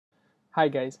Hi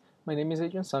guys, my name is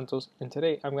Adrian Santos and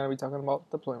today I'm going to be talking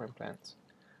about deployment plans.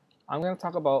 I'm going to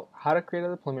talk about how to create a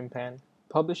deployment plan,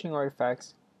 publishing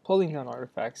artifacts, pulling down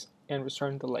artifacts, and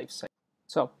return the life cycle.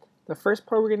 So the first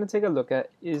part we're going to take a look at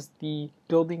is the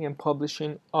building and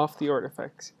publishing of the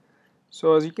artifacts.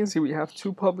 So as you can see, we have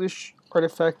two published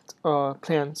artifact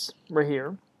plans right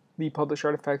here, the published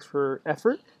artifacts for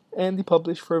EFORT and the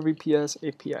published for VPS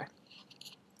API.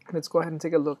 Let's go ahead and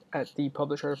take a look at the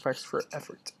published artifacts for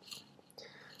EFORT.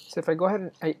 So if I go ahead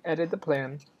and I edit the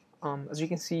plan, as you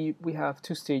can see, we have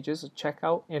two stages, a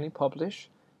checkout and a publish.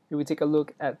 If we take a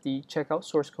look at the checkout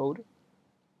source code,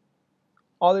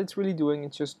 all it's really doing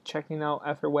is just checking out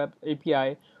EFOER Web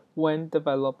API when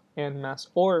develop and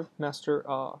master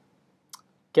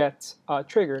gets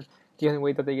triggered. The only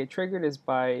way that they get triggered is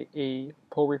by a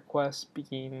pull request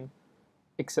being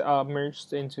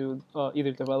merged into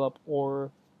either develop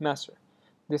or master.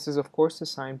 This is of course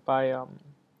assigned by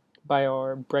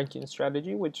our branching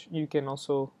strategy, which you can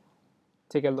also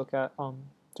take a look at so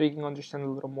you can understand a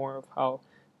little more of how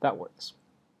that works.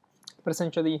 But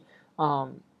essentially,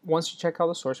 once you check out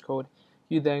the source code,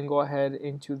 you then go ahead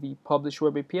into the publish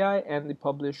web API and the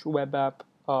publish web app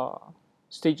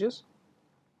stages.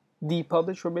 The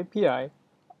publish web API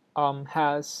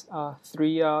has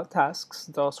three tasks: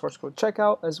 the source code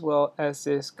checkout, as well as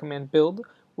this command build,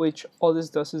 which all this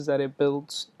does is that it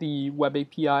builds the web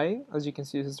API. As you can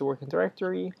see, this is the working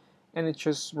directory, and it's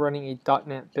just running a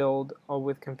 .NET build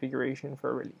with configuration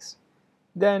for release.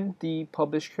 Then the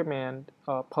publish command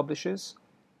publishes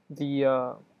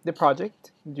the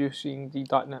project using the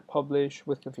 .NET publish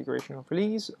with configuration of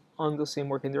release on the same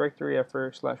working directory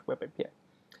EFOER/web API.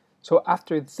 So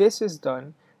after this is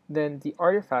done, then the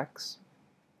artifacts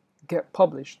get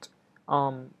published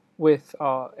and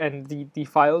the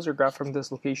files are grabbed from this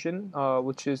location,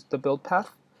 which is the build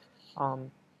path.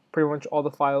 Pretty much all the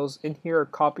files in here are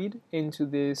copied into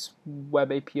this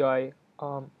web API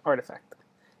artifact.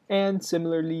 And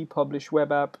similarly, publish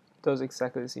web app does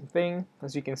exactly the same thing.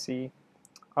 As you can see,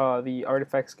 the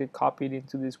artifacts get copied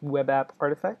into this web app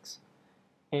artifacts,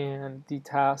 and the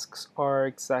tasks are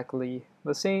exactly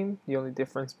the same, the only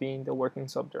difference being the working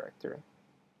subdirectory.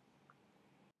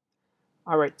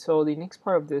 Alright, so the next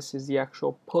part of this is the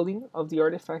actual pulling of the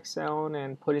artifacts down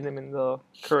and putting them in the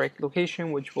correct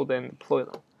location, which will then deploy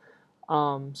them.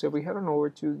 So if we head on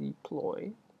over to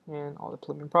deploy and all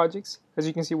deployment projects, as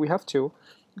you can see, we have two.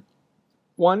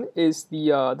 One is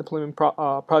the deployment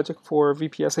project for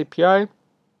VPS API.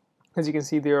 As you can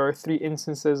see, there are three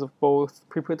instances of both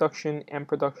pre-production and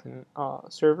production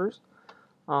servers,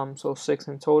 so 6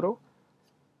 in total.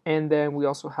 And then we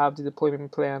also have the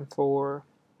deployment plan for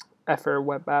EFOER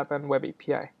Web App and Web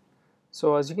API.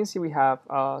 So as you can see, we have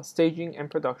staging and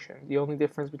production. The only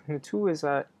difference between the two is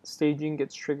that staging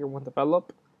gets triggered when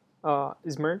develop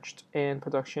is merged, and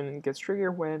production gets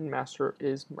triggered when master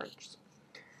is merged.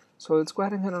 So let's go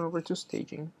ahead and head on over to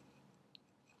staging.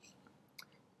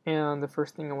 And the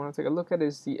first thing I want to take a look at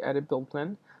is the edit build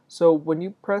plan. So when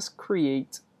you press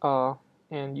create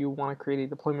and you want to create a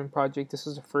deployment project, this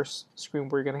is the first screen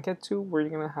we're going to get to, where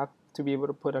you're going to have to be able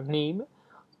to put a name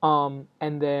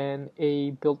and then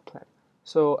a build plan.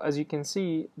 So as you can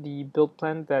see, the build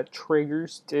plan that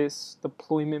triggers this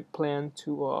deployment plan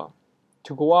to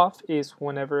go off is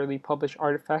whenever the published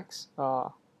artifacts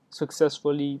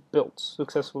successfully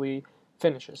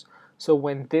finishes. So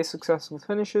when this successfully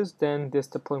finishes, then this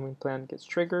deployment plan gets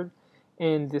triggered,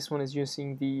 and this one is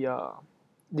using the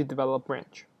develop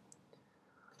branch.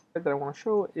 That I want to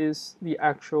show is the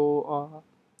actual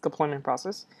deployment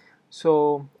process.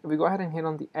 So if we go ahead and hit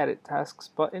on the edit tasks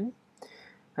button,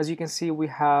 as you can see, we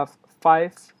have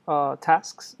 5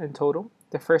 tasks in total.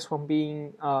 The first one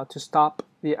being to stop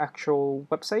the actual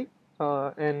website,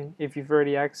 and if you've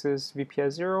already accessed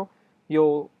VPS 0,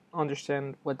 you'll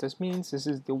understand what this means. This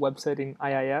is the website in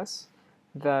IIS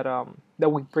that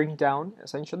we bring down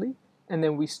essentially, and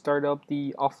then we start up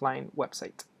the offline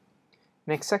website.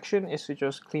 Next section is to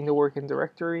just clean the working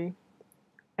directory,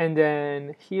 and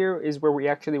then here is where we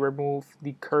actually remove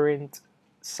the current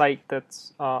site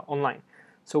that's online.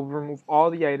 So we remove all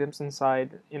the items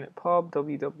inside initpub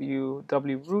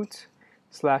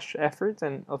www.root/EFORT,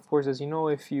 and of course, as you know,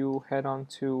 if you head on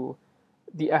to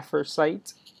the EFOER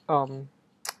site,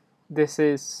 this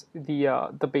is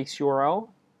the base URL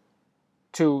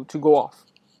to go off.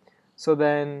 So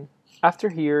then after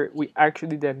here, we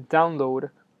actually then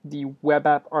download the web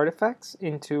app artifacts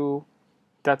into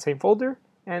that same folder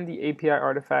and the API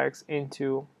artifacts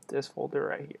into this folder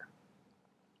right here.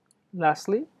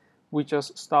 Lastly, we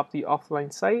just stop the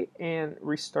offline site and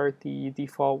restart the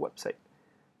default website.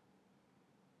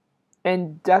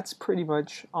 And that's pretty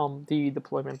much the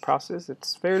deployment process.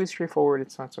 It's fairly straightforward.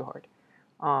 It's not so hard.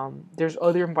 There's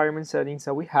other environment settings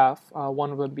that we have,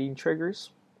 one of them being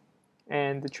triggers.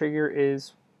 And the trigger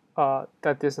is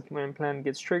that this deployment plan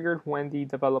gets triggered when the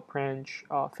develop branch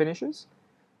finishes.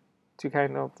 To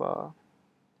kind of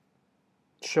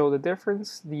show the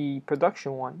difference, the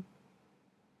production one,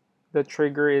 the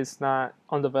trigger is not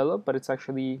undeveloped, but it's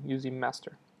actually using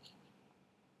master.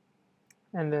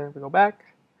 And then we go back.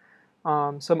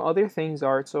 Some other things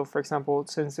are, so for example,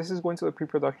 since this is going to the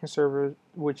pre-production server,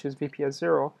 which is VPS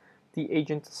 0, the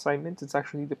agent assignment is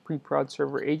actually the pre-prod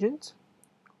server agent,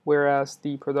 whereas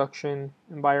the production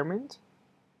environment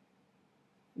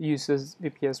uses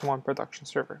VPS 1 production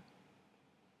server.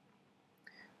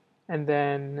 And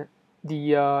then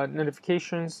the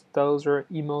notifications, those are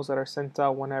emails that are sent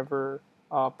out whenever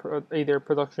either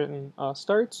production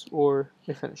starts or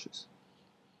it finishes.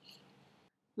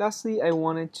 Lastly, I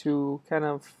wanted to kind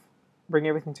of bring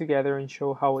everything together and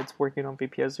show how it's working on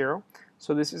VPS 0.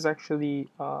 So this is actually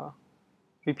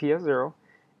VPS 0,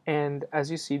 and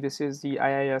as you see, this is the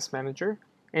IIS manager,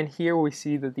 and here we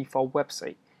see the default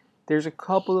website. There's a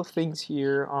couple of things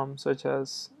here, such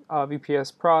as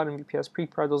VPS prod and VPS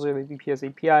pre-prod. Those are the VPS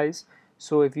APIs.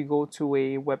 So if you go to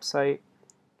a website,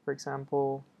 for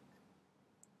example,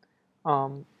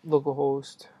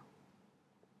 localhost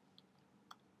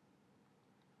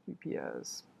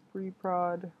VPS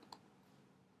pre-prod,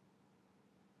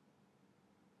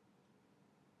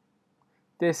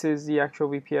 this is the actual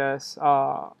VPS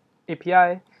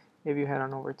API. If you head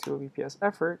on over to a VPS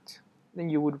EFORT, then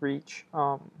you would reach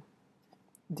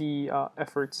the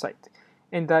EFORT site,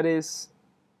 and that is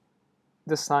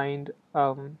designed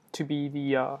to be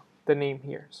the name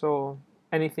here. So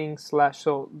anything slash,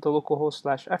 so the localhost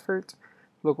slash EFORT,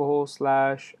 localhost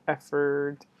slash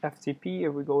EFORT FTP.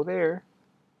 If we go there,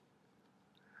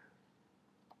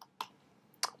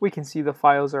 we can see the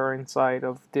files are inside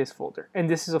of this folder, and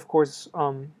this is of course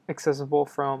accessible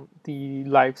from the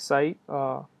live site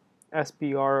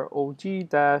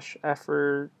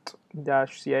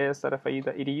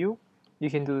sbrog-effort-cis.fie.edu. You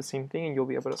can do the same thing and you'll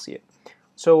be able to see it.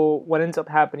 So what ends up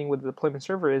happening with the deployment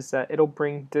server is that it'll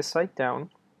bring this site down.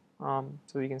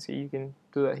 So you can see, you can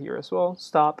do that here as well.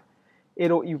 Stop.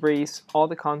 It'll erase all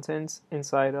the contents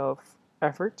inside of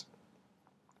EFORT.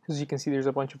 As you can see, there's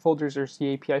a bunch of folders. There's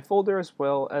the API folder as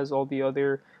well as all the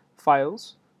other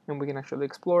files, and we can actually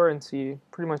explore and see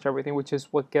pretty much everything, which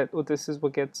is what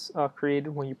gets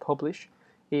created when you publish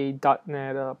a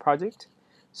 .NET project.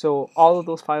 So all of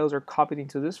those files are copied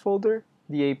into this folder.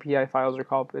 The API files are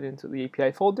copied into the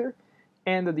API folder,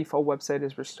 and the default website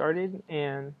is restarted,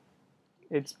 and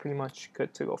it's pretty much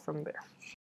good to go from there.